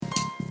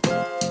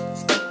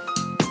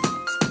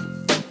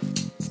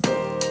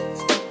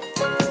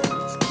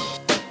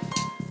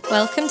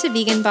Welcome to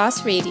Vegan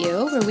Boss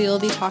Radio, where we will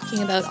be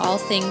talking about all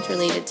things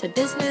related to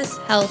business,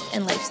 health,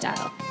 and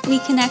lifestyle. We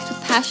connect with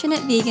passionate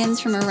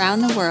vegans from around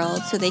the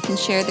world so they can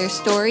share their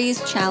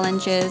stories,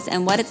 challenges,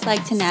 and what it's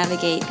like to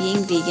navigate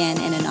being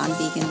vegan in a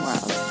non-vegan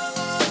world.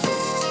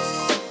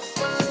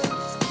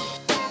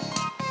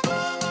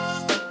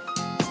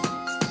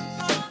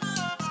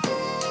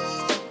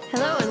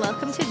 Hello, and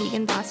welcome to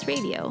Vegan Boss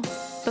Radio.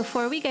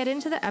 Before we get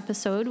into the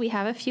episode, we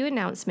have a few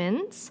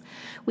announcements.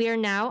 We are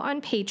now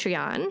on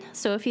Patreon,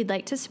 so if you'd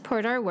like to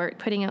support our work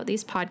putting out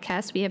these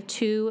podcasts, we have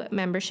 2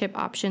 membership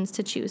options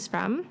to choose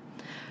from.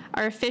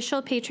 Our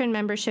official patron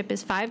membership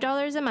is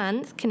 $5 a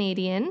month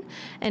Canadian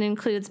and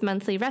includes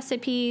monthly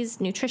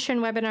recipes, nutrition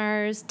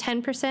webinars,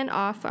 10%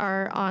 off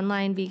our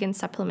online vegan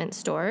supplement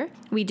store.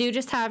 We do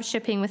just have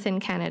shipping within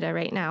Canada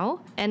right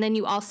now. And then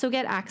you also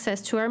get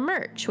access to our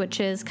merch,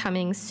 which is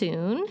coming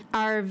soon.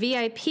 Our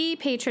VIP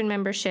patron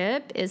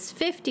membership is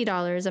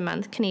 $50 a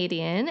month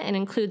Canadian and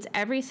includes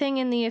everything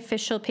in the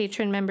official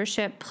patron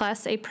membership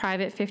plus a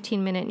private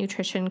 15-minute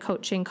nutrition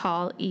coaching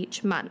call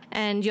each month.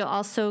 And you'll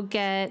also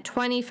get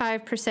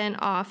 25%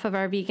 off of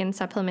our vegan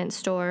supplement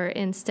store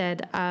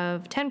instead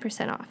of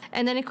 10% off.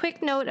 And then a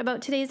quick note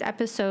about today's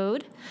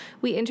episode.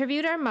 We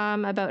interviewed our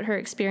mom about her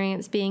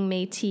experience being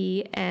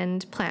Métis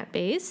and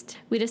plant-based.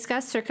 We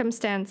discussed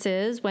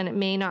circumstances when it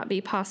may not be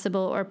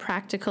possible or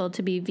practical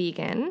to be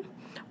vegan,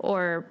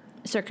 or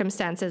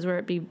circumstances where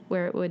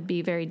it would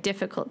be very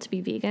difficult to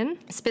be vegan,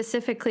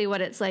 specifically what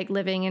it's like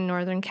living in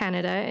northern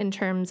Canada in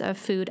terms of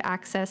food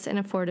access and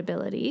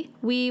affordability.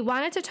 We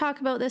wanted to talk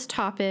about this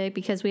topic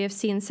because we have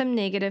seen some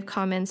negative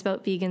comments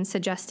about vegans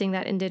suggesting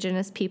that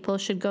Indigenous people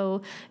should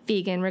go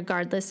vegan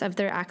regardless of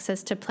their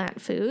access to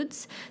plant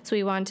foods. So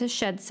we want to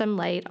shed some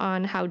light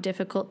on how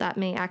difficult that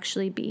may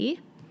actually be.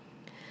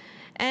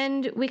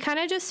 And we kind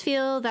of just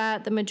feel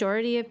that the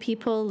majority of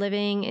people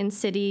living in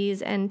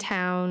cities and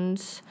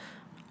towns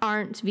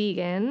aren't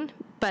vegan,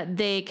 but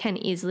they can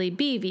easily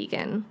be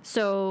vegan.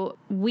 So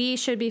we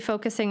should be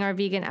focusing our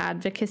vegan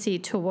advocacy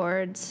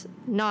towards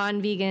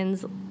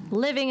non-vegans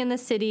living in the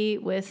city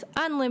with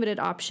unlimited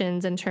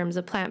options in terms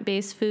of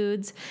plant-based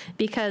foods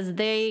because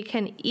they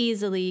can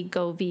easily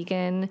go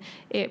vegan.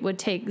 It would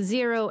take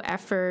zero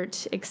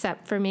effort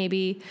except for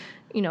maybe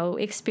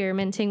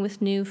experimenting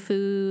with new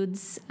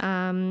foods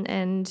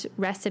and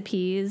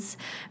recipes.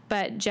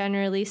 But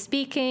generally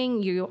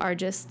speaking, you are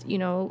just,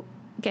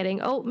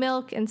 getting oat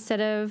milk instead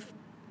of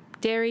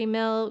dairy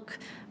milk,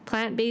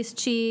 plant-based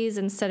cheese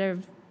instead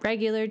of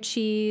regular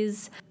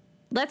cheese.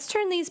 Let's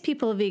turn these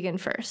people vegan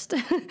first.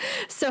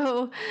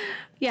 So,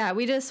 yeah,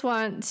 we just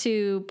want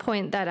to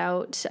point that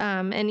out.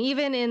 And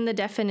even in the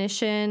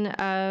definition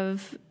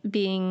of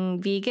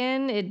being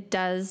vegan, it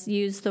does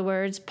use the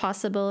words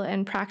possible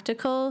and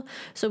practical.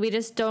 So we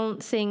just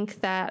don't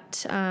think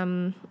that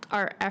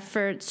our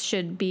efforts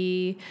should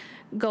be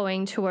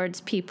going towards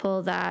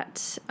people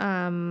that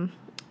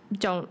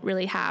don't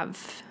really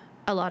have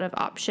a lot of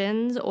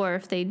options, or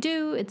if they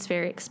do, it's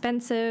very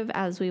expensive,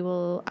 as we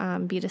will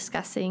be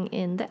discussing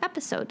in the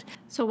episode.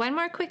 So one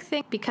more quick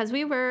thing, because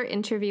we were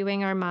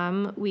interviewing our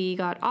mom, we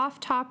got off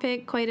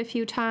topic quite a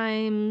few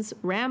times,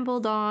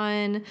 rambled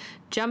on,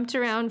 jumped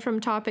around from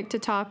topic to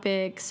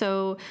topic.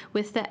 So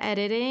with the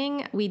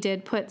editing, we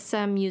did put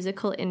some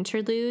musical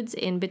interludes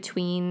in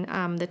between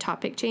the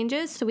topic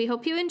changes. So we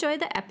hope you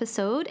enjoyed the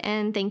episode,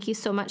 and thank you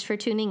so much for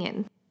tuning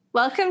in.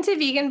 Welcome to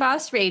Vegan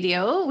Boss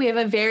Radio. We have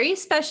a very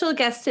special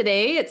guest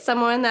today. It's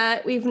someone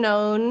that we've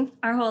known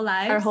Our whole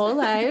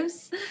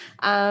lives.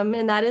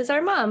 And that is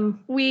our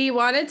mom. We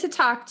wanted to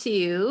talk to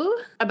you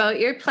about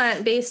your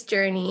plant-based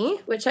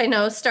journey, which I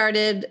know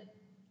started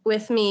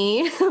with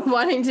me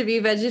wanting to be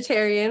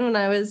vegetarian when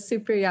I was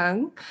super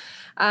young.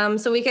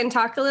 So we can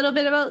talk a little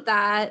bit about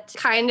that,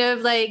 kind of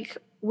like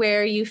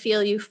where you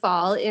feel you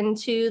fall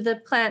into the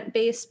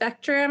plant-based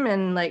spectrum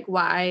and like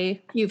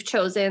why you've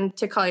chosen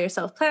to call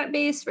yourself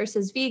plant-based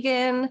versus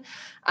vegan.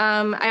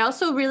 I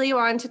also really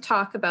wanted to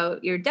talk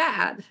about your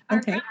dad,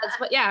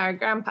 our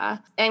grandpa,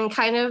 and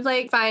kind of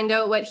like find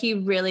out what he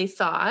really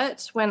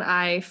thought when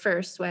I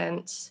first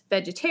went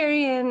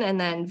vegetarian and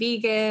then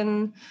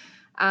vegan,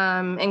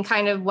 and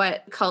kind of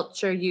what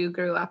culture you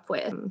grew up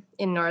with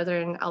in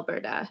northern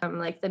Alberta,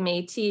 like the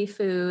Métis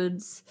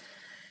foods.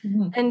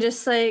 Mm-hmm. And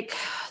just like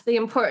the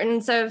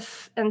importance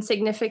of and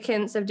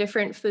significance of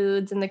different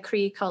foods in the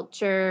Cree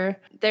culture.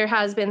 There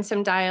has been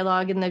some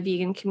dialogue in the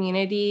vegan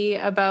community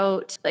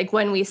about like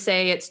when we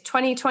say it's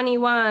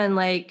 2021,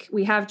 like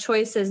we have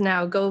choices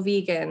now, go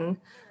vegan.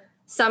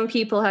 Some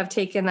people have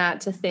taken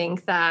that to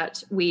think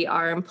that we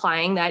are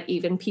implying that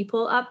even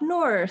people up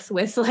north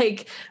with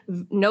like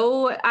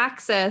no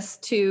access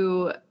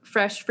to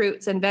fresh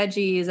fruits and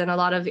veggies and a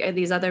lot of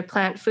these other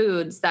plant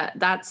foods,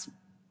 that's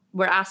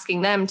we're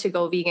asking them to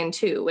go vegan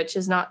too, which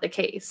is not the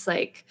case.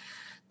 Like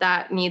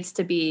that needs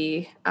to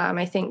be,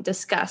 I think,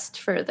 discussed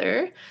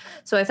further.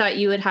 So I thought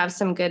you would have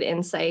some good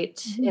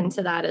insight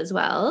into that as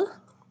well.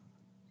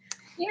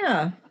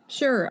 Yeah,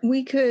 sure.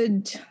 We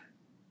could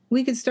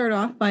start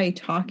off by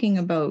talking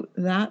about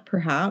that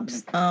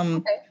perhaps.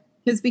 Okay.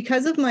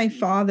 because of my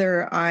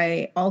father,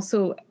 I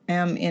also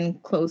am in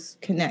close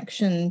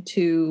connection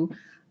to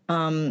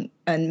a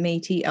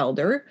Métis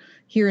elder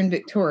here in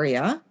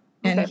Victoria,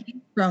 and Okay.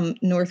 he's from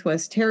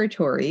Northwest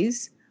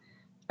Territories,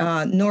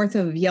 north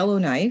of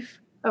Yellowknife.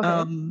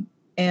 Okay.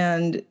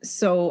 And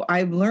so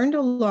I've learned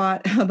a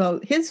lot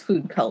about his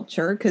food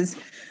culture because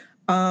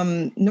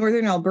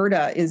northern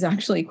Alberta is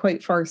actually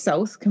quite far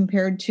south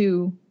compared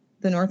to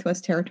the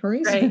Northwest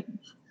Territories. Right.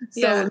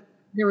 So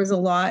there was a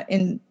lot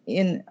in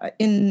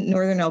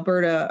northern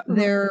Alberta.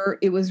 Mhm.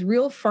 It was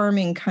real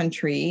farming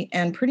country,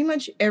 and pretty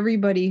much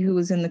everybody who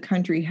was in the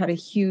country had a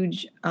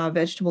huge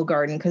vegetable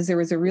garden because there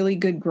was a really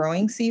good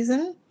growing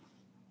season.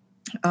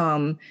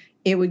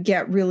 It would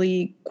get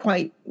really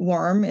quite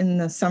warm in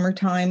the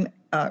summertime,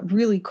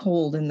 really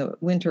cold in the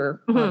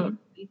winter, Mhm.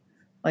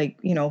 like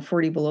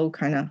 40 below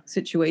kind of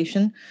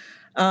situation.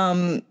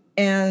 But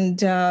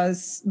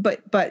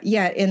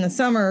yeah, in the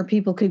summer,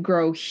 people could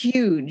grow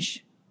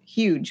huge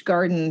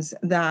gardens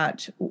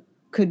that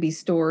could be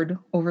stored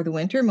over the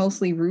winter,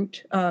 mostly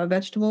root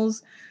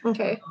vegetables.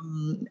 Okay.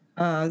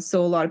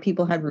 So a lot of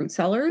people had root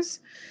cellars.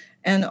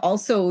 And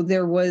also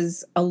there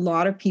was a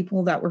lot of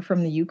people that were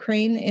from the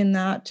Ukraine in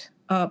that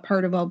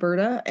part of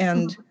Alberta,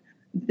 and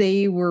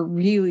they were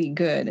really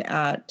good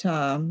at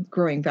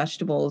growing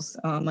vegetables.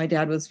 My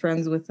dad was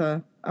friends with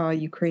a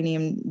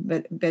Ukrainian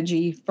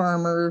veggie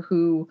farmer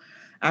who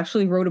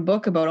actually wrote a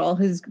book about all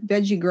his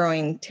veggie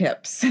growing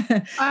tips.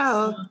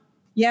 Wow.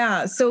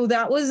 Yeah, so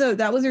that was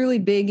really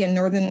big in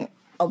northern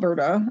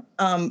Alberta.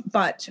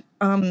 But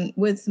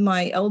with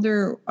my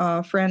elder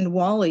friend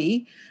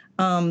Wally,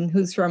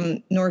 who's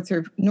from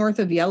north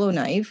of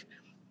Yellowknife,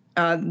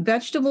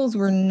 vegetables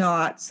were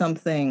not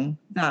something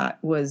that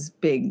was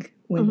big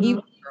when he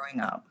was growing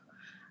up.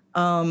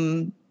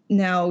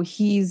 Now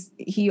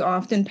he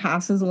often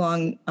passes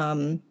along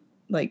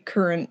like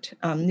current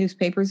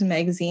newspapers and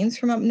magazines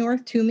from up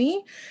north to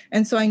me,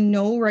 and so I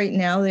know right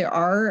now they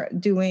are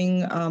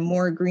doing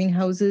more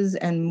greenhouses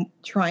and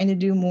trying to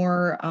do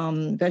more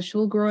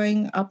vegetable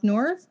growing up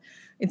north.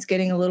 It's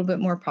getting a little bit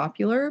more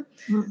popular.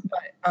 Mhm.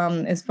 But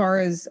as far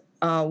as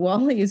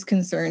Wally is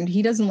concerned,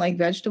 he doesn't like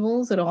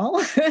vegetables at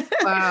all.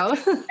 Wow.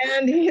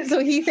 And so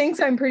he thinks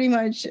I'm pretty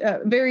much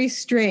a very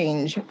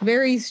strange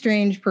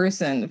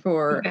person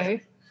for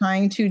Okay.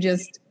 trying to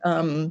just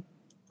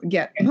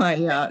get my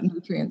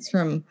nutrients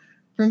from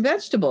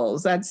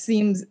vegetables. That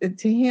seems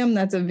to him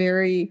that's a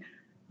very,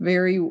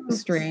 very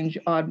strange,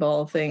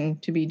 oddball thing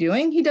to be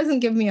doing. He doesn't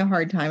give me a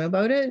hard time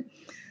about it,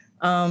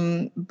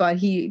 but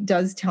he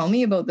does tell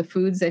me about the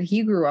foods that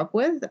he grew up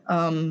with.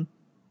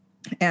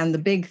 And the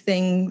big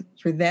thing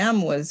for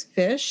them was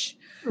fish.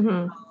 He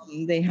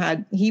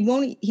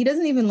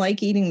doesn't even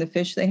like eating the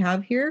fish they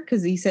have here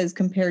because he says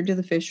compared to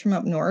the fish from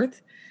up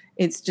north,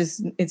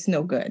 it's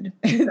no good.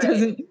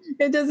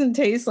 It doesn't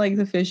taste like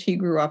the fish he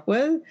grew up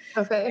with.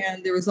 Okay.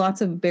 And there was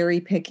lots of berry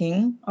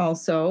picking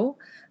also.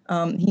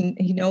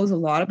 He knows a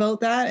lot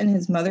about that, and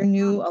his mother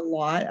knew a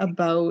lot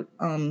about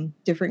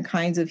different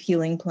kinds of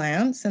healing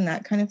plants and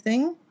that kind of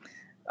thing.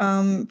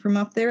 From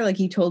up there, like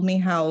he told me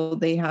how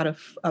they had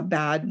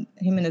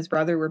him and his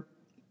brother were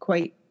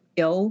quite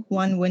ill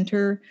one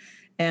winter,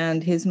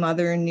 and his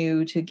mother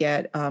knew to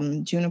get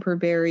juniper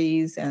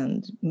berries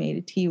and made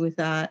a tea with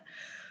that.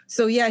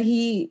 So yeah,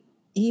 he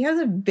has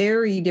a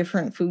very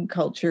different food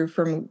culture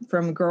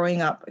from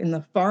growing up in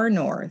the far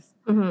north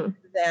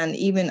than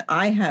even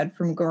I had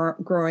from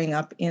growing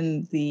up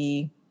in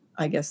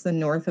I guess the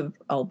north of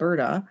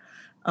Alberta.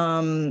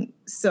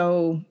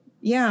 So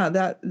yeah,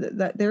 that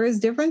there is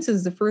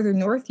differences the further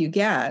north you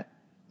get,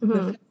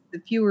 the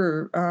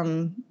fewer,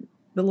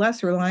 the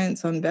less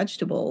reliance on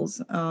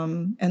vegetables,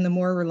 and the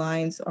more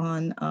reliance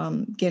on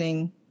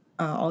getting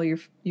all your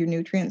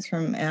nutrients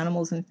from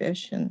animals and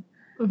fish and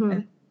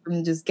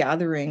from just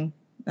gathering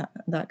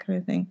that kind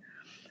of thing.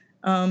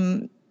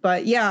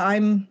 But yeah,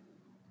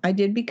 I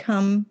did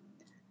become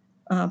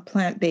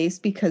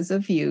plant-based because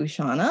of you,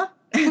 Shauna.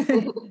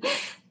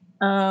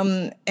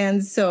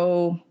 And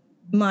so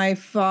my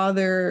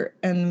father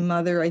and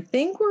mother, I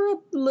think, were a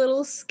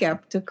little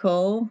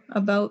skeptical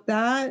about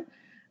that.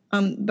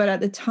 But at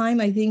the time,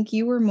 I think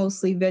you were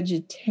mostly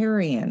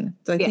vegetarian.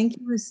 So I think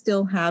you were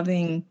still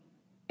having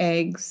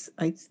eggs,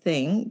 I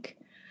think,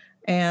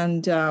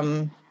 and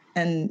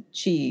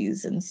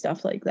cheese and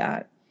stuff like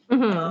that.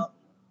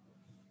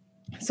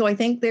 So I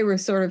think they were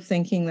sort of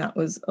thinking that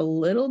was a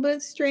little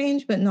bit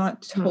strange, but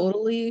not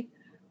totally,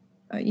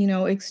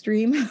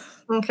 extreme.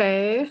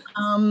 Okay.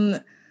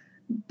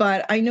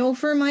 But I know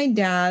for my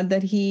dad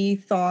that he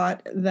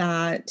thought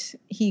that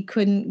he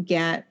couldn't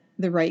get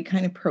the right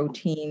kind of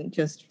protein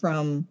just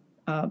from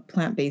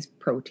plant-based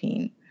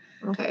protein.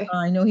 Okay.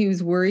 I know he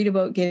was worried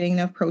about getting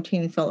enough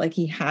protein and felt like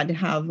he had to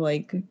have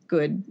like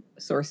good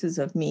sources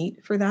of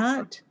meat for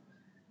that.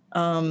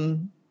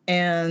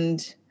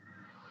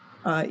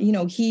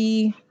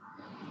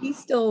 He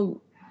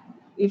still,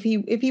 if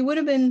he would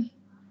have been,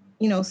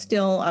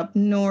 still up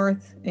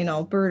north in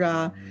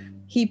Alberta,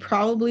 he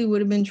probably would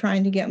have been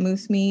trying to get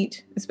moose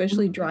meat,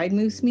 especially dried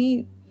moose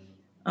meat.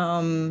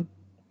 And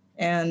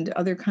and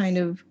other kind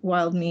of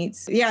wild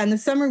meats. Yeah, in the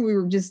summer we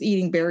were just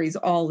eating berries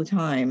all the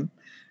time.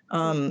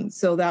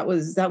 So that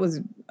was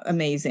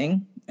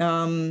amazing.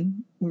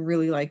 We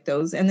really liked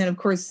those. And then of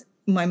course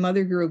my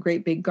mother grew a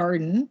great big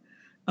garden.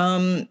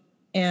 So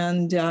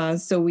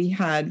we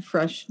had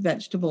fresh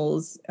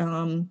vegetables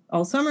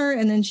all summer,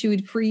 and then she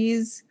would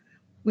freeze.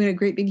 We had a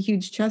great big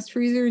huge chest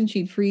freezer, and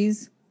she'd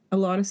freeze a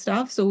lot of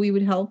stuff. So we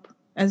would help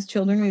as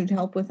children. We would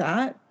help with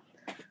that.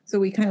 So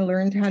we kind of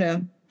learned how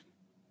to,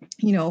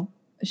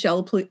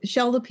 shell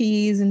the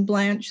peas and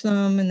blanch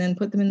them, and then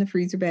put them in the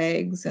freezer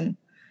bags and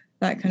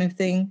that kind of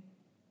thing.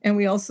 And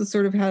we also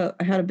sort of had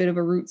a bit of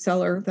a root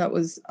cellar that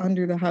was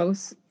under the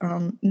house,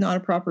 not a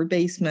proper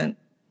basement,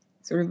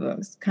 sort of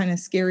a kind of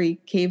scary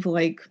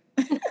cave-like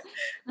thing.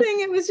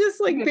 It was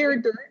just like bare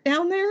dirt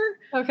down there.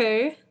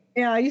 Okay.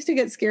 Yeah, I used to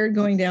get scared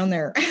going down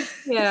there.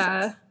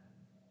 Yeah.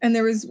 And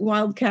there was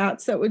wild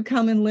cats that would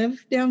come and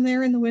live down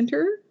there in the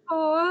winter.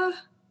 Oh.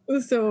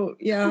 So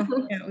yeah,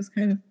 it was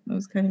kind of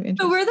interesting.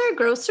 So were there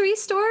grocery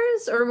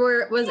stores, or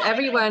was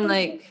everyone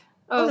like?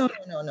 Oh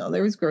no.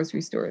 There was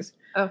grocery stores.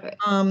 Okay.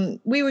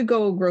 We would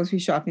go grocery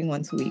shopping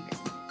once a week.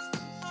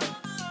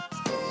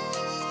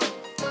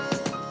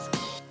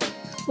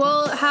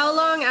 Well, how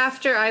long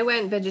after I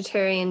went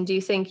vegetarian do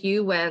you think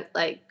you went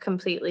like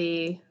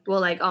completely?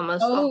 Well, like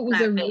almost. Oh,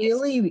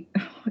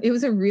 it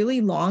was a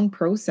really long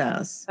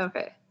process.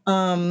 Okay.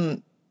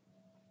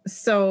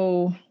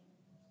 So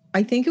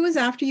I think it was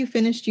after you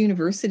finished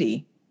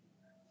university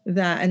and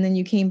then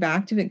you came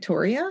back to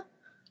Victoria.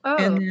 Oh,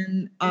 and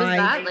then was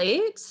that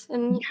late?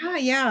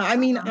 Yeah. I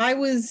mean, I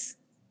was,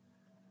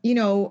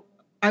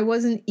 I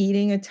wasn't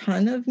eating a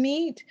ton of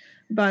meat,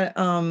 but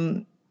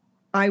how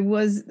I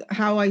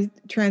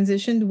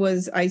transitioned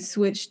was I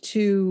switched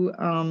to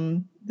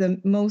the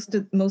most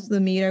of the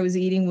meat I was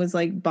eating was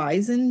like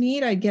bison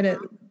meat. I'd get it,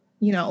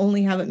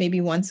 only have it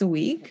maybe once a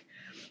week,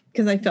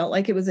 because I felt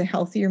like it was a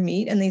healthier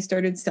meat, and they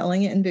started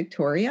selling it in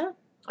Victoria.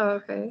 Oh,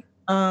 okay.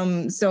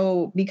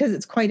 So because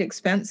it's quite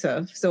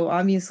expensive, so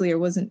obviously I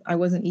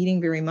wasn't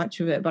eating very much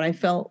of it, but I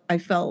felt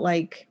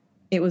like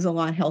it was a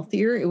lot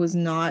healthier. It was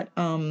not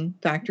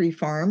factory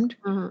farmed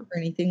or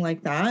anything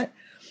like that.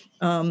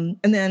 And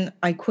then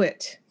I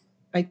quit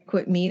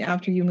meat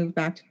after you moved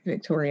back to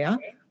Victoria.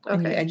 Okay.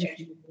 And you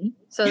educated me.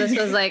 So this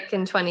was like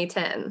in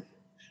 2010.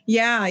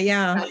 Yeah.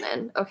 And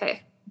then,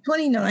 okay.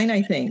 29,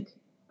 I think.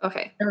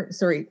 Okay.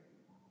 Sorry.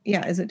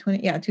 Yeah. Is it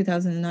 20? Yeah.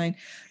 2009.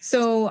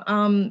 So,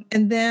 and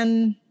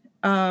then,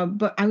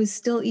 but I was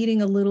still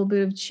eating a little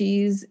bit of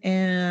cheese,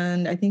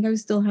 and I think I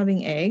was still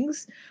having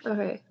eggs.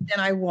 Okay. Then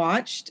I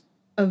watched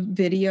a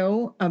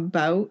video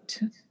about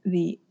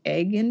the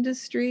egg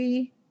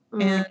industry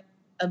and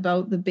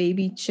about the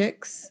baby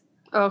chicks.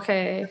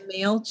 Okay. The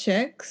male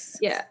chicks.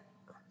 Yeah.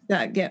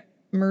 That get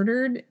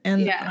murdered.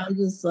 And I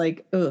was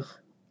like, ugh.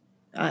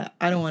 I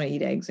don't want to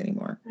eat eggs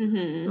anymore.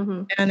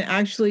 And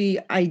actually,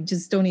 I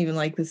just don't even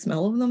like the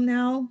smell of them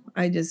now.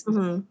 I just,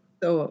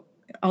 so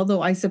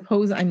although I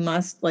suppose I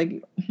must,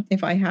 like,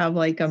 if I have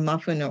like a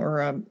muffin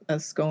or a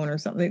scone or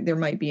something, there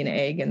might be an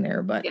egg in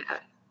there, but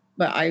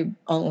I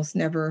almost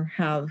never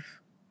have.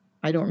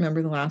 I don't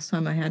remember the last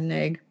time I had an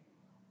egg.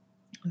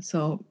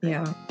 So,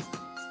 yeah.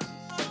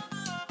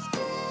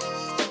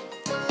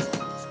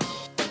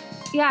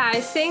 Yeah,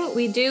 I think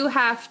we do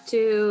have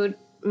to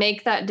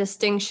make that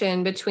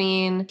distinction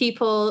between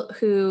people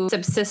who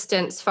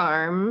subsistence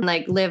farm,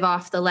 like live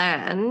off the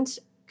land,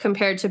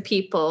 compared to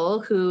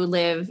people who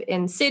live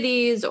in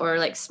cities or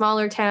like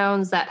smaller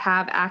towns that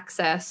have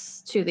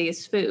access to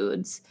these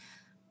foods.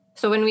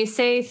 So when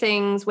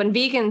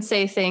vegans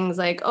say things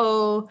like,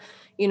 oh,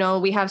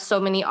 we have so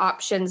many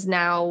options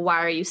now,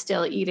 why are you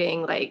still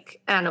eating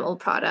like animal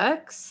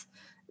products?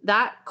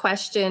 That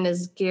question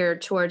is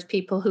geared towards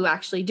people who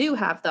actually do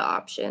have the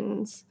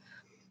options.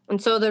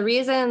 And so the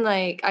reason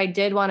like I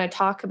did want to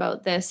talk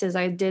about this is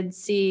I did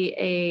see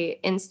a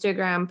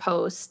Instagram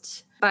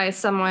post by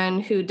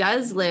someone who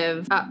does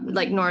live up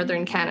like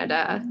northern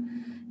Canada.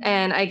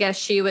 And I guess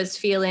she was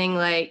feeling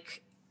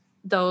like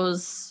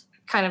those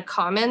kind of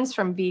comments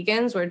from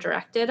vegans were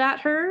directed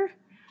at her.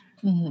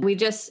 We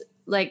just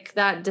like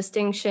that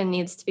distinction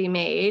needs to be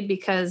made,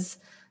 because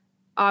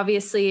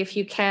obviously if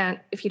you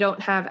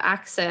don't have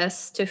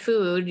access to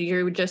food,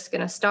 you're just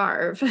going to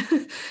starve.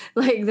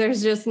 Like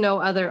there's just no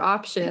other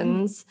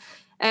options.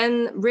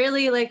 And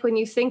really, like when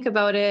you think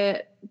about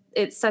it,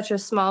 it's such a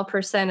small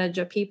percentage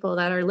of people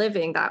that are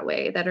living that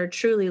way, that are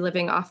truly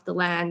living off the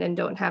land and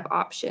don't have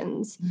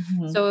options.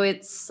 So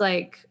it's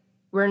like,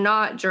 we're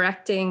not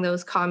directing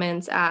those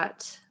comments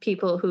at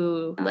people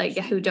who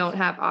don't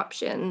have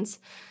options.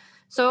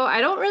 So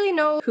I don't really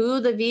know who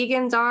the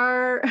vegans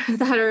are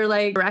that are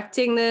like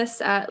directing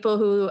this at people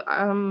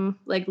who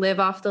like live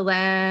off the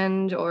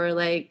land, or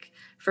like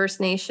First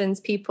Nations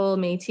people,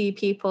 Métis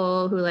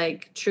people who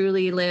like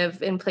truly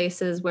live in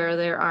places where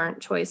there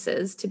aren't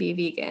choices to be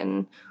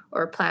vegan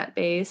or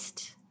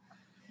plant-based.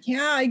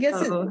 Yeah, I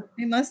guess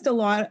a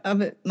lot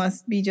of it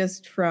must be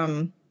just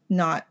from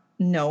not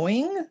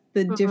knowing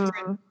the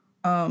different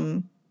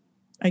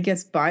I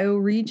guess,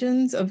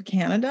 bioregions of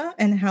Canada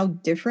and how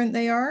different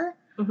they are.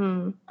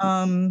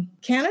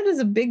 Canada's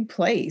a big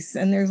place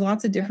and there's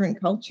lots of different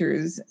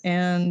cultures.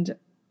 And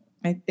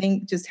I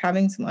think just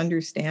having some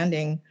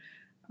understanding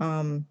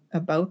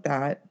about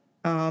that,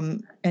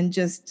 and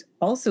just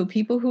also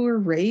people who are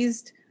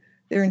raised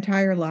their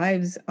entire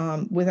lives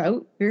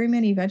without very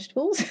many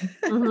vegetables,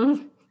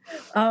 that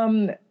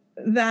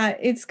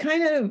it's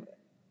kind of,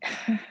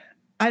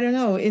 I don't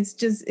know, it's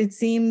just, it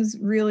seems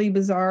really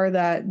bizarre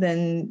that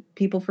then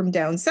people from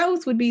down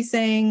south would be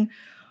saying,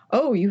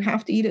 oh, you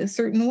have to eat a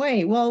certain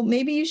way. Well,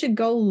 maybe you should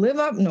go live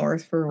up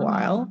north for a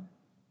while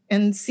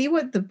and see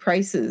what the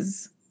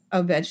prices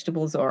of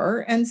vegetables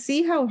are and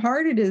see how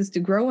hard it is to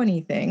grow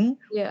anything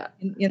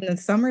in the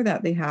summer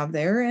that they have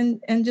there,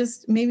 and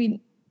just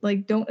maybe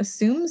like don't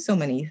assume so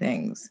many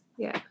things.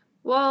 Yeah.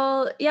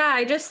 Well, yeah,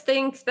 I just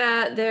think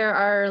that there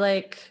are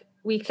like,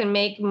 we can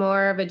make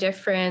more of a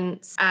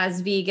difference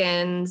as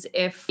vegans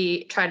if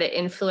we try to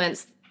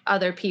influence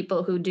other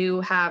people who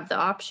do have the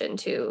option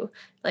to.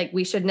 Like,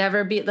 we should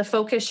never be, the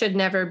focus should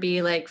never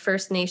be like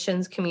First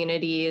Nations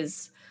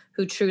communities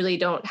who truly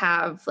don't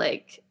have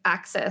like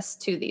access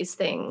to these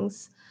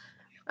things.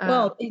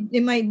 Well,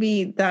 it might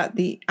be that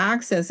the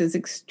access is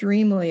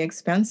extremely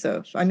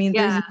expensive. I mean,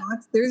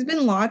 there's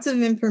been lots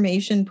of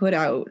information put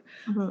out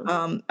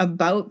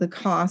about the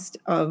cost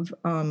of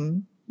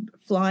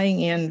flying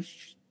in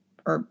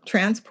or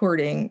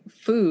transporting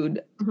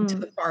food to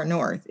the far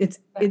north. It's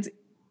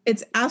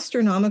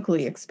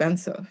astronomically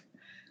expensive.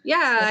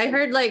 Yeah, so, I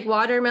heard like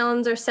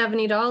watermelons are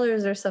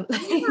 $70 or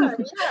something.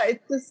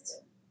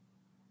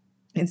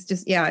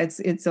 Yeah,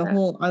 it's a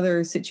whole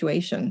other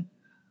situation.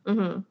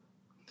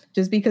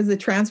 Just because the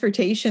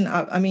transportation,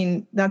 I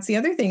mean, that's the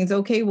other thing is,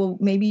 okay, well,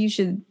 maybe you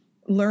should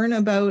learn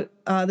about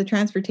the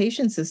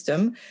transportation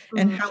system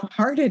and how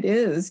hard it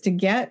is to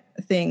get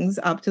things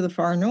up to the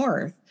far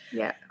north.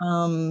 Yeah.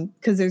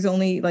 Because there's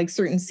only like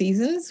certain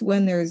seasons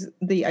when there's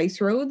the ice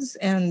roads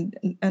and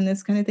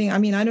this kind of thing. I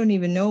mean, I don't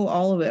even know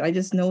all of it. I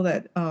just know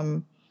that,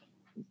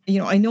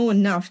 I know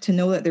enough to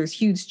know that there's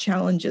huge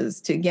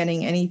challenges to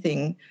getting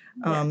anything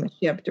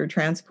shipped or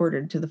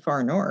transported to the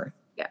far north.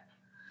 Yeah.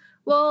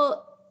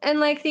 Well, and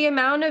like the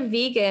amount of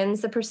vegans,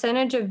 the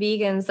percentage of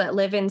vegans that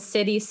live in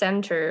city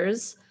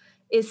centers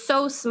is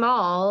so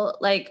small.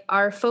 Like,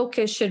 our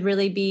focus should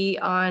really be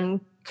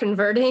on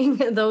converting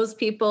those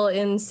people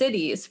in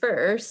cities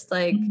first.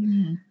 Like,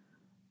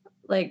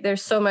 like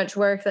there's so much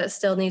work that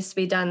still needs to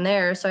be done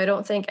there. So I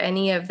don't think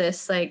any of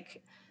this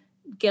like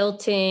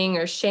guilting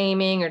or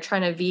shaming or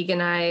trying to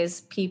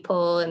veganize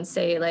people and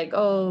say like,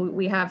 oh,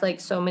 we have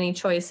like so many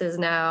choices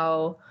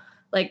now,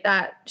 like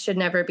that should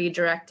never be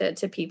directed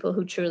to people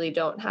who truly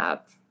don't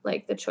have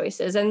like the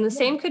choices. And the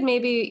same could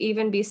maybe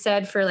even be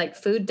said for like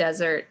food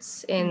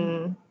deserts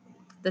in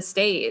the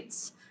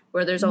States,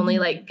 where there's only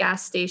like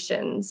gas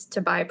stations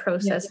to buy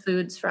processed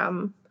foods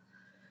from.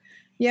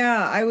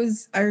 Yeah,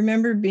 I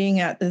remember being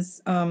at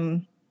this,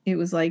 it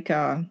was like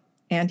a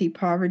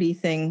anti-poverty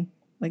thing,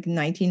 like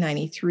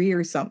 1993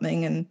 or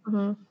something.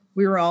 And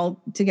we were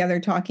all together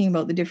talking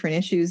about the different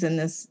issues. And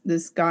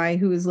this guy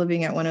who was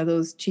living at one of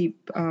those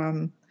cheap,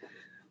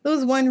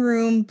 those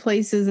one-room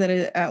places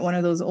at one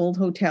of those old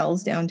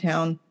hotels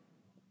downtown.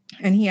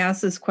 And he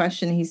asked this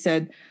question. He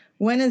said,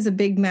 when is a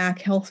Big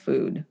Mac health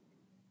food?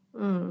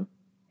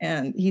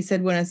 And he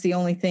said, when it's the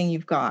only thing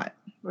you've got.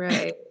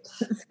 Right.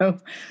 So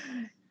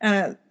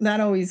that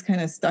always kind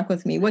of stuck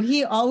with me. What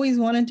he always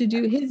wanted to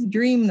do, his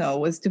dream, though,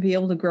 was to be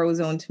able to grow his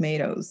own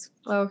tomatoes.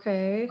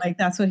 Okay. Like,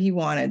 that's what he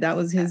wanted. That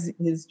was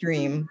his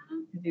dream,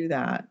 to do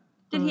that.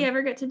 Did he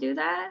ever get to do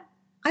that?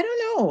 I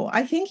don't know.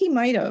 I think he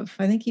might have.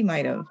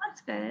 Oh,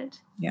 that's good.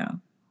 Yeah.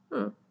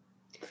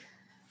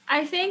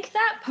 I think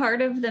that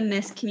part of the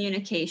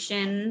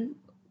miscommunication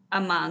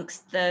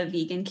amongst the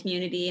vegan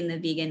community and the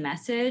vegan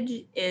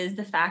message is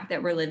the fact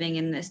that we're living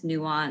in this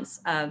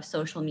nuance of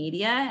social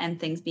media and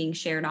things being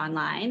shared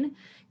online.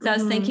 So I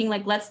was thinking,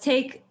 like, let's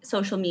take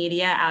social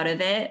media out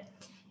of it.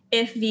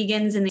 If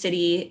vegans in the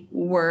city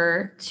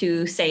were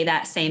to say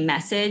that same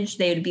message,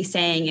 they would be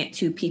saying it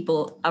to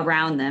people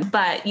around them.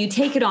 But you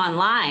take it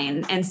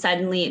online and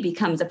suddenly it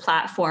becomes a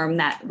platform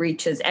that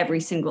reaches every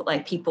single,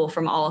 like, people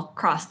from all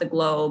across the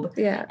globe,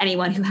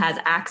 anyone who has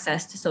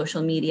access to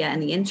social media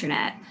and the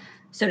internet.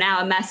 So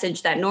now a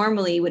message that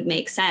normally would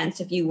make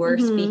sense if you were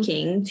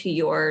speaking to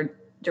your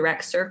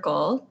direct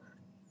circle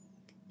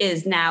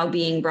is now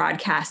being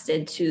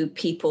broadcasted to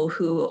people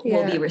who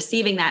will be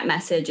receiving that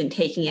message and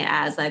taking it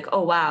as like,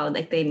 oh, wow,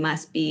 like they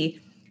must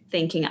be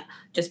thinking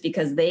just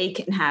because they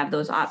can have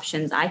those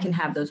options, I can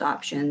have those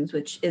options,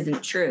 which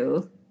isn't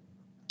true.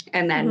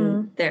 And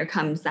then there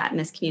comes that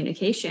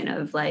miscommunication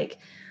of like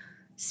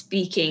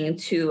speaking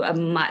to a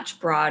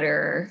much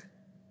broader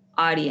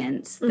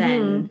audience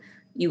than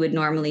you would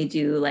normally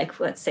do, like,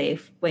 let's say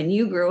when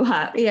you grew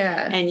up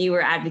and you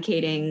were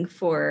advocating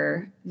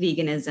for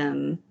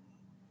veganism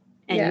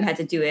and you had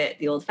to do it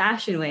the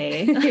old-fashioned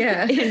way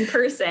in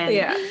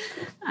person,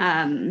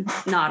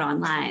 not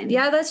online.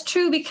 Yeah, that's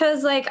true,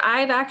 because like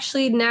I've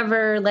actually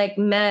never like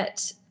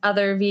met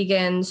other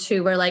vegans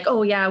who were like,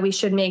 oh yeah, we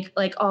should make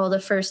like all the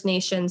First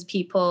Nations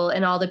people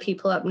and all the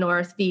people up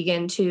north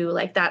vegan too.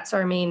 Like that's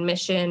our main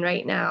mission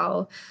right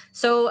now.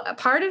 So a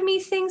part of me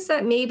thinks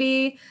that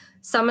maybe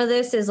some of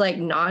this is like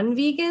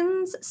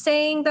non-vegans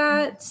saying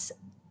that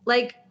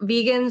like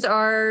vegans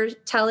are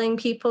telling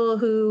people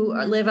who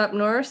live up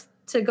north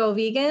to go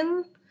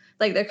vegan.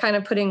 Like they're kind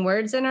of putting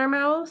words in our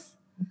mouth.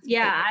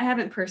 Yeah, I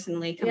haven't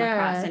personally come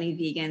across any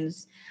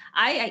vegans.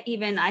 I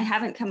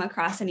haven't come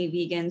across any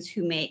vegans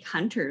who make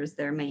hunters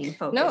their main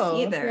focus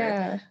either.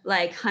 Yeah.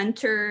 Like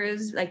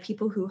hunters, like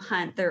people who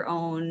hunt their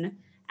own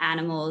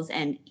animals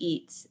and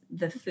eat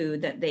the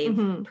food that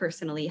they've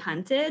personally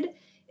hunted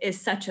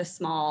is such a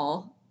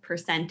small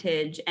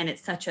percentage, and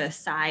it's such a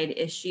side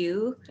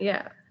issue.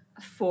 Yeah.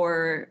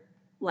 For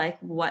like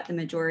what the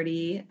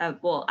majority of,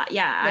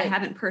 I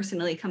haven't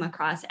personally come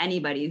across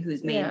anybody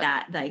who's made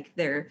that like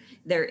their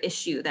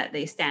issue that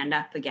they stand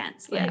up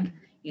against. Like,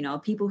 you know,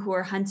 people who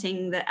are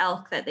hunting the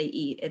elk that they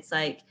eat, it's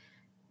like,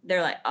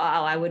 they're like, oh,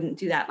 I wouldn't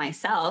do that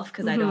myself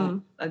because I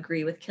don't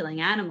agree with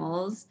killing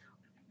animals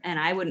and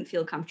I wouldn't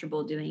feel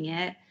comfortable doing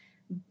it.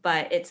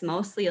 But it's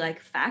mostly like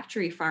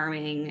factory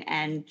farming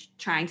and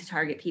trying to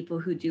target people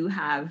who do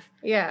have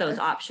those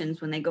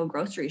options when they go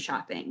grocery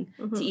shopping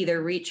to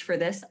either reach for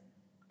this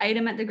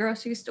item at the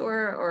grocery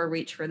store or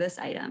reach for this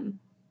item.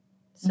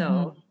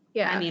 So,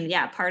 I mean,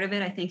 part of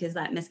it I think is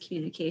that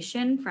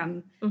miscommunication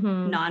from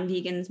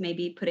non-vegans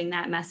maybe putting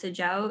that message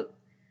out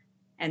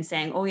and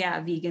saying, oh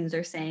yeah, vegans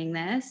are saying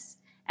this.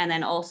 And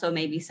then also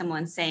maybe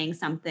someone saying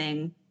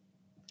something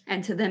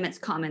and to them it's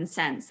common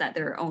sense that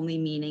they're only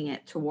meaning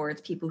it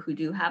towards people who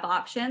do have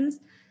options.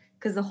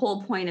 Because the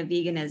whole point of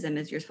veganism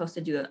is you're supposed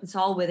to do it. It's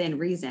all within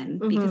reason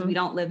because we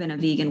don't live in a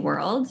vegan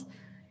world.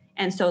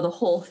 And so the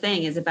whole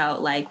thing is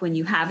about like when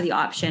you have the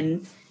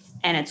option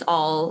and it's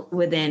all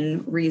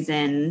within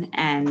reason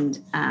and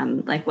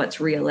like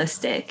what's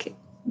realistically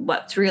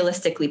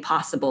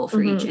possible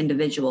for each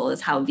individual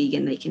is how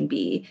vegan they can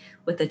be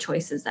with the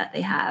choices that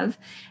they have.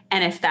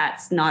 And if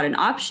that's not an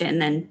option,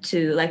 then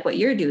to like what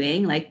you're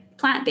doing, like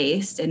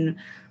plant-based and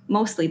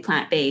mostly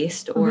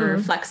plant-based or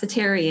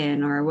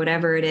flexitarian or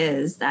whatever it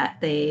is that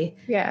they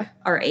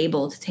are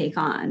able to take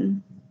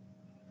on.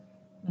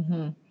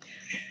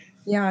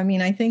 Yeah, I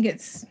mean, I think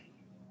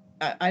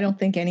I don't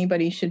think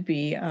anybody should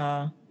be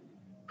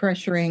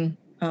pressuring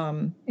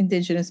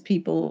Indigenous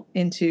people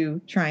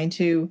into trying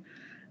to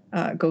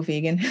go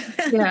vegan.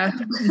 Yeah.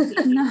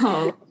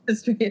 No.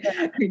 It's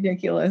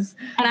ridiculous.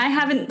 And I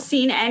haven't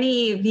seen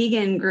any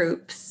vegan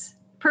groups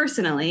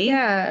personally.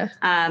 Yeah.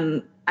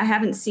 I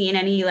haven't seen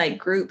any like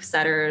groups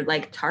that are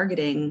like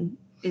targeting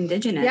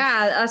Indigenous.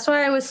 Yeah, that's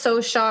why I was so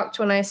shocked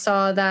when I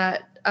saw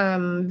that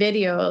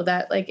video,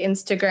 that like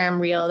Instagram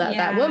reel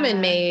that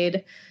woman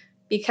made,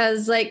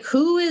 because like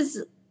who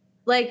is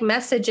like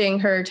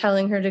messaging her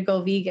telling her to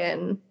go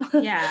vegan?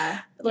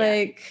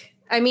 Like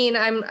I mean,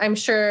 I'm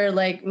sure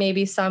like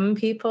maybe some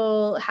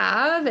people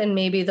have, and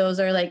maybe those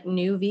are like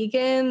new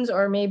vegans,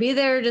 or maybe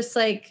they're just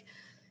like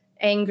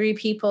angry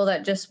people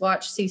that just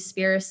watch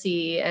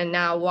Seaspiracy and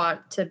now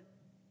want to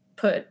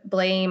put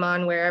blame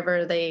on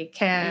wherever they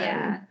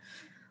can.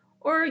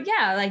 Or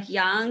like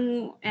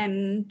young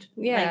and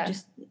like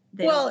just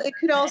it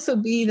could also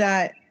be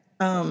that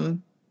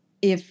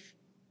if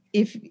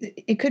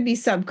it could be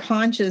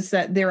subconscious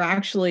that they're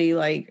actually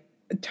like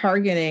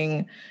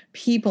targeting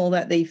people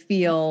that they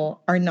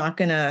feel are not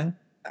gonna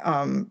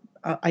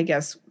I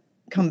guess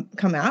come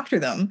after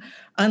them,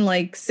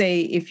 unlike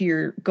say if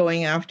you're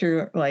going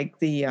after like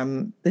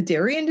the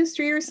dairy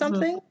industry or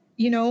something,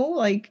 you know,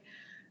 like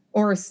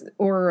or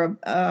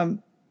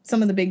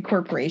some of the big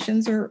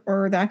corporations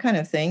or that kind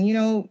of thing, you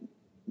know,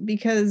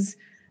 because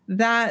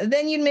that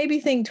then you'd maybe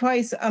think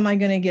twice, am I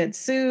going to get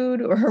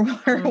sued or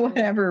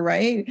whatever,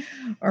 right?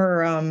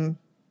 Or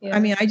I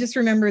mean, I just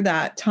remember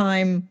that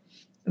time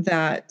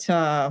that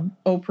Oprah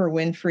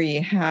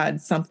Winfrey had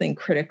something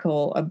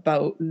critical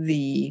about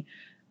the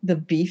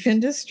beef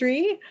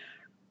industry.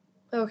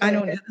 Okay. I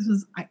don't know. This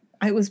was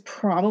I was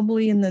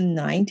probably in the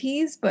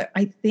 90s, but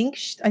I think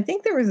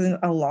there was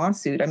a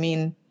lawsuit. I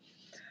mean,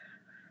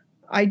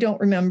 I don't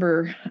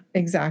remember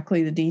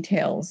exactly the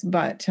details,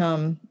 but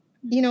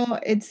you know,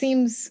 it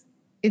seems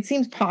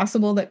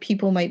possible that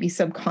people might be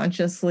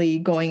subconsciously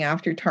going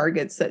after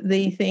targets that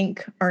they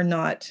think are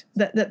not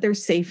that they're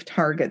safe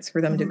targets for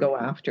them to go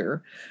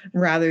after,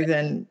 rather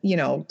than, you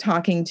know,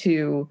 talking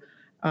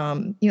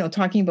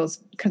about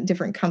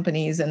different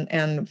companies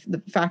and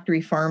the factory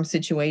farm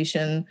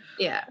situation.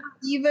 Yeah.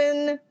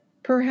 Even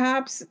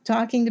perhaps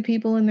talking to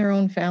people in their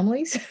own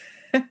families.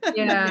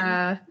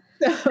 Yeah.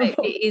 Might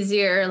be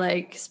easier,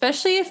 like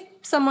especially if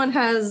someone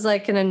has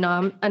like an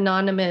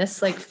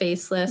anonymous, like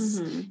faceless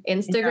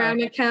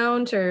Instagram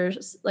account or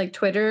like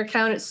Twitter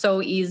account. It's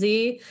so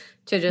easy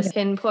to just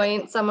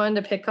pinpoint someone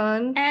to pick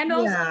on. And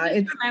also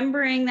just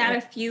remembering that a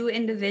few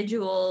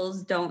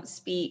individuals don't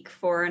speak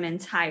for an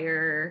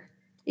entire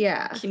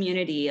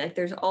community. Like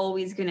there's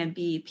always going to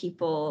be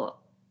people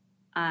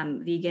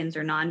vegans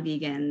or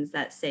non-vegans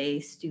that say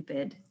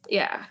stupid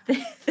Yeah.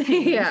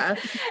 things. Yeah.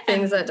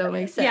 Things that don't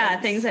make sense.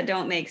 Yeah, things that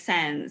don't make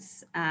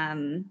sense.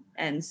 And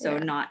so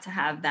Yeah. not to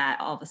have that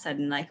all of a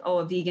sudden, like, oh,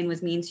 a vegan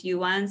was mean to you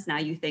once. Now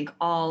you think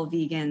all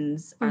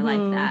vegans are like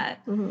that.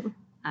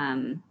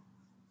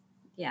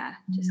 Yeah,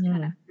 just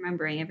kind of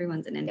remembering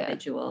everyone's an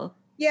individual.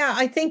 Yeah,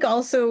 I think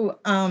also,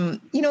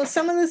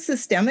 some of the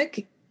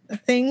systemic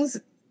things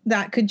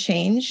that could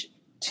change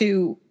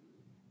to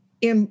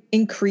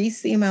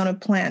increase the amount of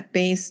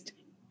plant-based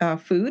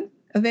food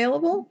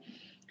available.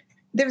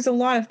 There's a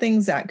lot of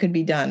things that could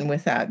be done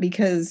with that,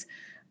 because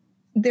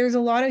there's a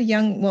lot of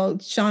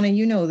Shauna,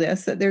 you know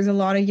this, that there's a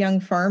lot of young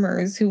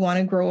farmers who want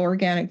to grow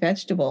organic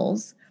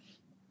vegetables,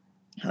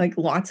 like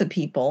lots of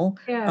people.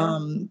 Yeah.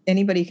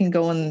 Anybody can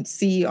go and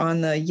see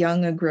on the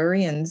Young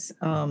Agrarians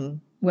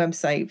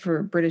website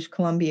for British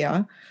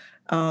Columbia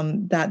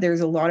that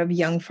there's a lot of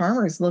young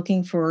farmers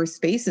looking for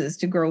spaces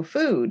to grow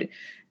food.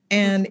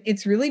 And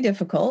it's really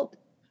difficult.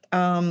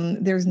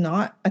 There's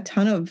not a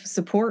ton of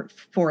support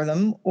for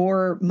them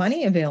or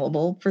money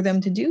available for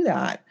them to do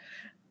that.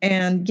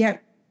 And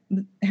yet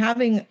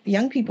having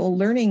young people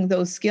learning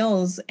those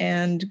skills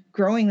and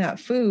growing that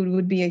food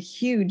would be a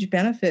huge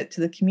benefit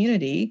to the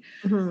community.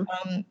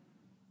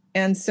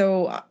 And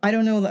so I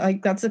don't know,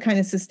 like that's the kind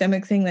of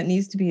systemic thing that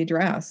needs to be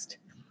addressed.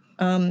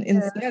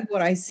 Instead,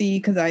 what I see,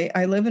 because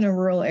I live in a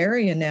rural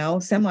area now,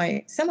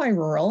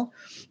 semi-rural,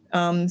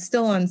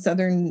 still on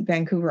southern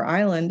Vancouver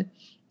Island,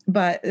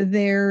 but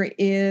there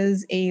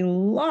is a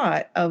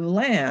lot of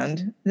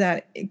land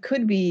that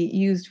could be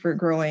used for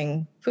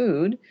growing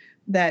food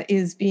that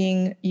is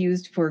being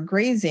used for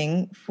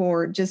grazing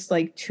for just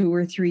like 2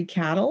 or 3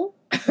 cattle.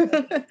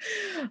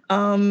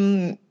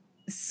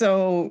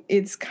 So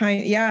it's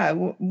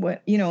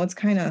it's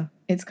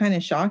kind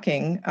of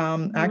shocking.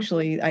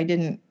 Actually,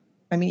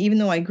 even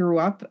though I grew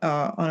up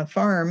on a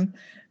farm,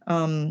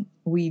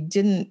 we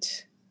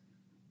didn't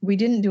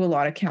do a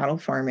lot of cattle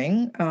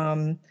farming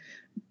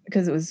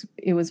because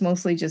it was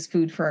mostly just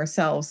food for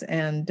ourselves,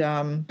 and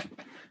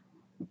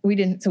we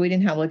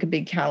didn't have like a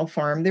big cattle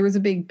farm. There was a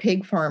big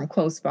pig farm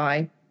close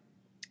by,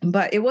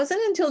 but it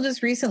wasn't until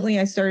just recently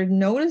I started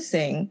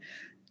noticing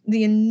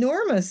the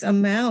enormous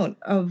amount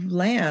of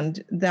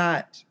land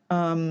that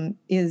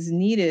is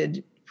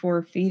needed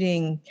for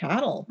feeding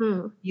cattle,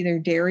 either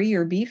dairy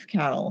or beef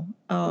cattle.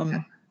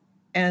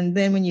 And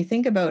then when you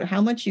think about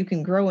how much you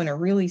can grow in a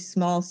really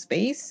small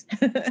space,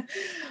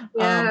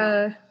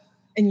 and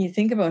you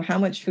think about how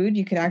much food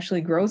you could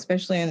actually grow,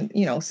 especially in,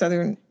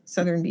 southern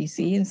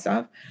BC and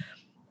stuff,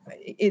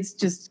 it's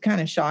just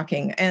kind of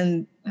shocking.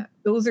 And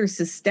those are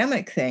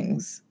systemic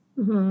things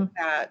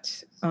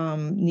that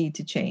need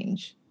to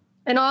change.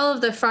 And all of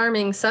the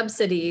farming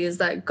subsidies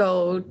that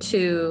go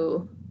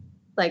to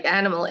like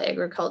animal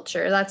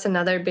agriculture, that's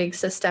another big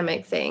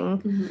systemic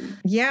thing.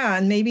 Yeah,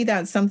 and maybe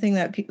that's something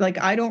that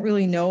I don't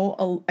really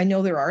know. I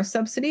know there are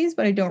subsidies,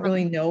 but I don't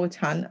really know a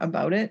ton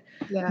about it.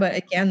 Yeah. But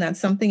again,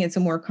 that's something, it's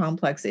a more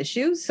complex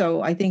issue.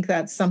 So I think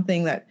that's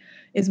something that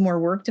is more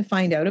work to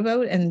find out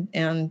about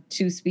and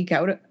to speak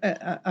out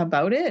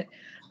about it.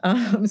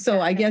 So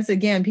I guess,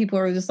 again, people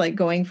are just like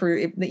going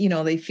for,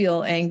 they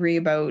feel angry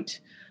about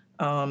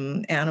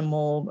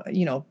animal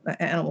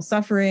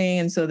suffering.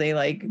 And so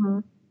they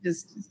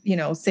just,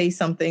 say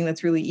something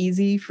that's really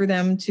easy for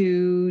them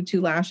to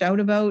lash out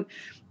about,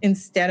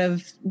 instead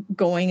of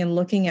going and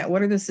looking at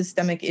what are the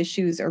systemic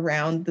issues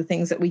around the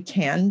things that we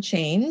can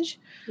change.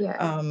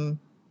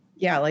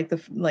 Like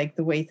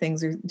the way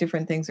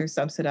different things are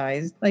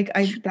subsidized.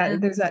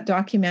 There's that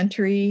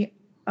documentary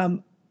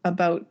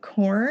about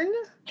corn.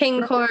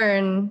 King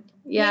corn.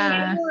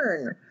 Yeah.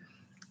 Corn.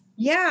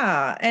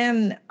 Yeah.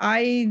 And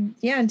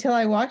until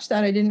I watched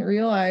that, I didn't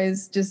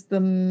realize just the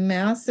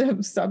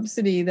massive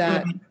subsidy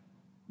that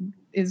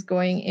is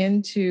going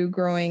into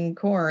growing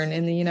corn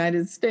in the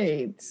United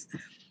States.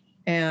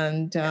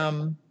 And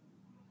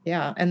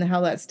and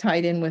how that's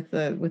tied in with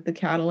the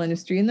cattle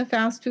industry and the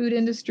fast food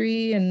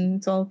industry, and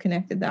it's all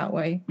connected that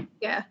way.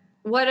 Yeah.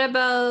 What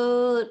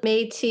about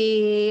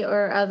Métis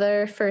or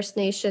other First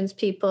Nations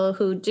people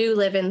who do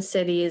live in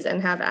cities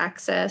and have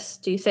access?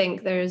 Do you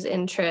think there's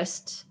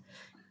interest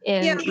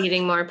in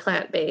eating more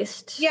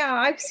plant-based? Yeah,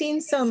 I've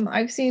seen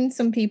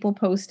some people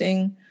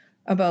posting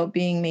about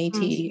being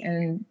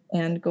Métis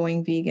and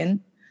going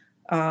vegan.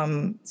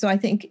 So I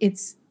think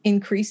it's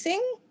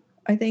increasing.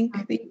 I think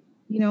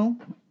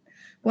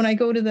when I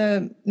go to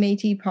the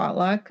Métis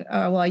potluck,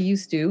 I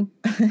used to,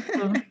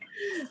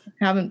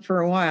 haven't for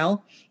a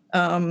while.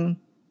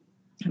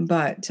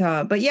 But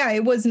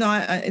it was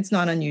not. It's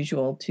not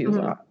unusual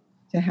to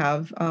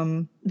have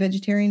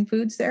vegetarian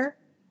foods there.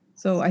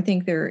 So I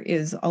think there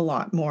is a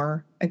lot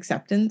more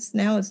acceptance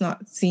now. It's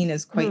not seen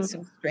as quite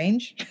so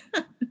strange.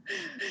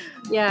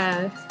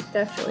 Yeah,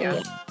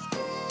 definitely.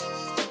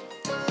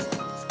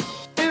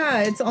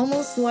 Yeah, it's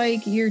almost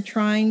like you're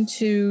trying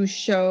to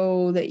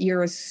show that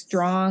you're a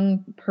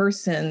strong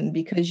person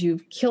because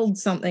you've killed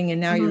something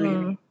and now you're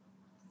eating.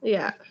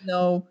 Yeah.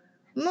 No,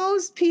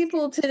 most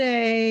people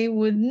today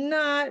would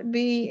not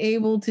be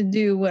able to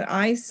do what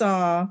I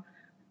saw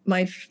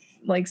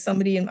like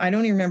somebody, and I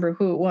don't even remember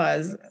who it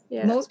was.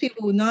 Yeah. Most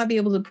people would not be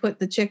able to put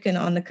the chicken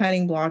on the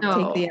cutting block,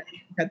 cut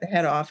the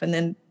head off, and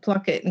then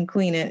pluck it and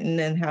clean it and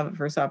then have it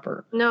for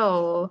supper.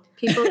 No,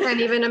 people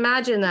can't even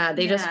imagine that.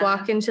 They just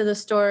walk into the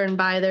store and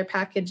buy their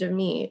package of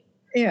meat.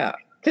 Yeah,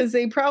 because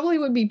they probably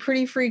would be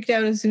pretty freaked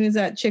out as soon as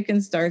that chicken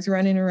starts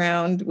running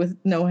around with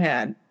no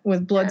head,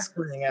 with blood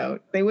squirting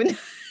out. They wouldn't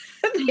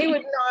be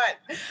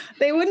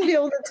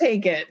able to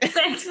take it.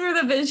 Thanks for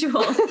the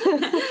visual.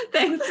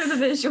 Thanks for the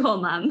visual,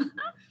 Mom.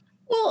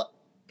 Well,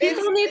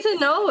 people need to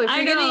know if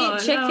you're going to eat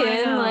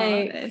chicken.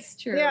 Like, it's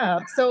true. Yeah.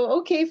 So,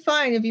 okay,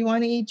 fine. If you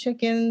want to eat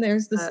chicken,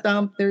 there's the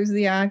stump, there's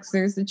the axe,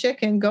 there's the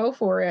chicken. Go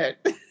for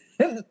it.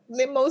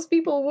 Most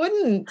people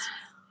wouldn't.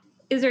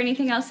 Is there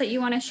anything else that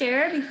you want to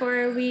share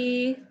before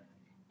we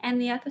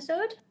end the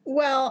episode?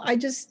 Well, I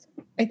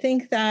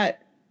think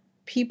that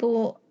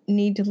people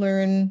need to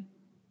learn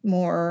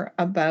more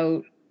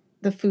about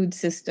the food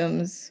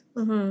systems,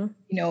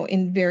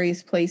 in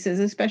various places,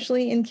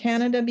 especially in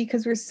Canada,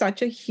 because we're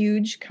such a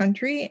huge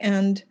country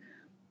and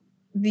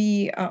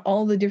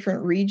all the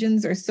different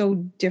regions are so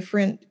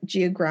different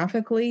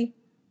geographically,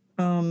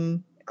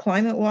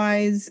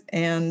 climate-wise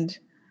and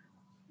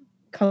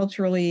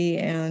culturally,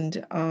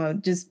 and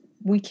just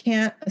we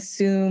can't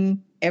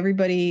assume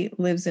everybody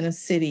lives in a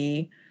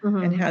city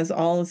and has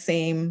all the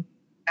same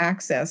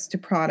access to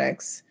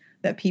products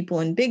that people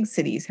in big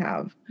cities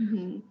have.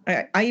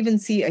 I even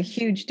see a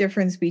huge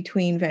difference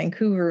between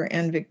Vancouver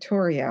and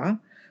Victoria.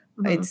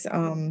 It's,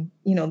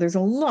 there's a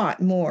lot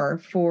more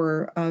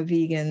for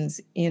vegans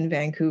in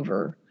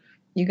Vancouver.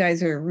 You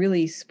guys are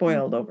really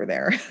spoiled over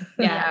there.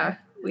 Yeah,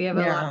 we have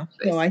a lot.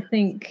 So I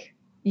think,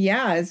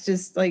 it's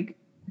just like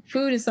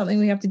food is something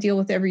we have to deal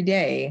with every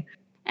day.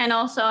 And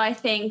also, I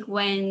think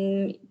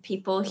when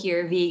people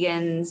hear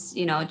vegans,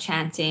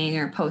 chanting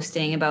or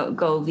posting about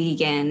go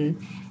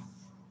vegan,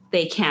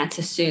 they can't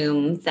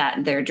assume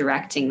that they're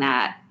directing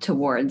that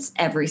towards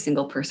every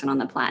single person on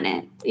the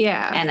planet.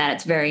 Yeah. And that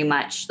it's very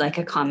much like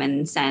a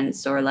common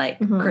sense or like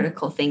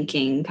critical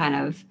thinking kind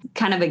of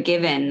a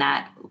given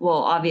that,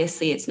 well,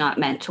 obviously it's not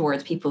meant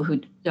towards people who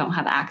don't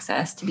have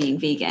access to being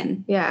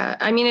vegan. Yeah.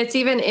 I mean, it's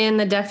even in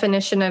the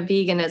definition of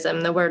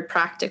veganism, the word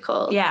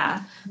practical.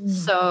 Yeah.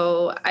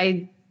 So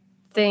I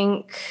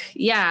think,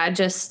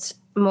 just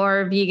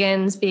more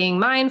vegans being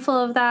mindful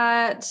of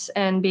that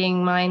and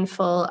being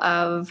mindful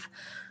of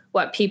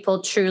what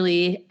people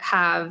truly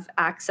have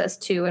access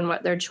to and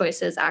what their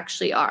choices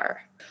actually are.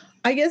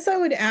 I guess I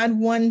would add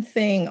one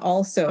thing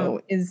also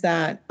is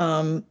that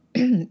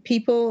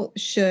people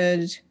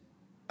should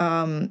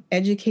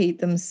educate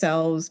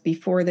themselves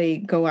before they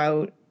go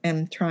out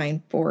and try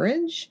and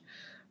forage.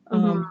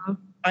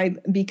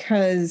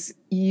 Because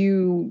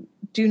you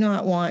do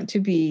not want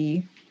to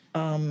be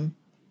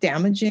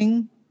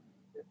damaging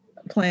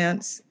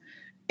plants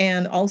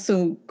and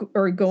also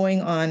or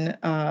going on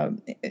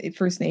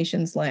First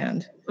Nations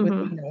land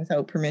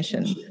without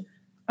permission.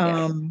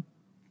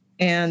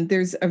 And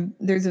there's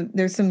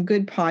some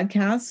good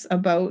podcasts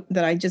about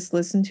that I just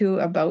listened to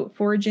about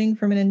foraging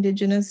from an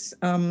Indigenous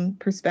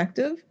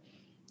perspective,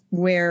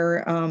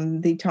 where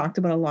they talked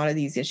about a lot of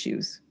these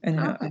issues and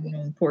how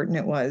important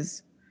it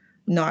was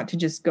not to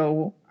just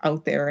go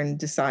out there and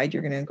decide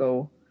you're going to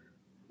go,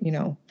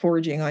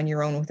 foraging on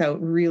your own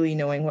without really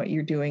knowing what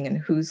you're doing and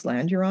whose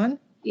land you're on.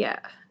 Yeah.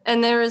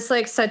 And there was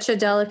like such a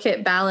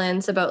delicate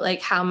balance about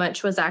like how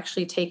much was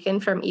actually taken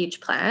from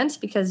each plant,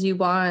 because you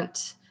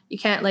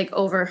can't like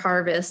over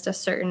harvest a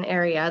certain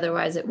area,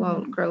 otherwise it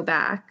won't grow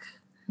back.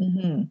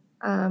 So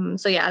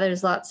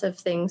there's lots of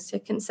things to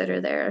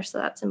consider there. So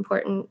that's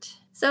important.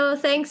 So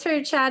thanks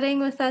for chatting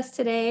with us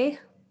today.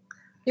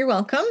 You're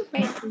welcome.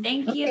 Great.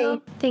 Thank you.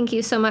 Thank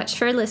you so much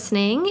for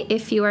listening.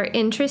 If you are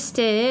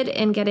interested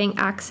in getting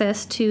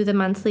access to the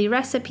monthly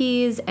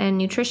recipes and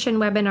nutrition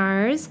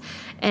webinars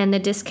and the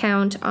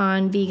discount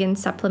on vegan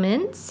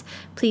supplements,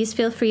 please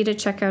feel free to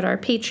check out our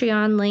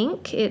Patreon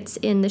link. It's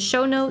in the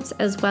show notes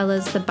as well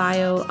as the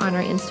bio on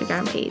our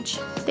Instagram page.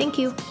 Thank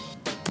you.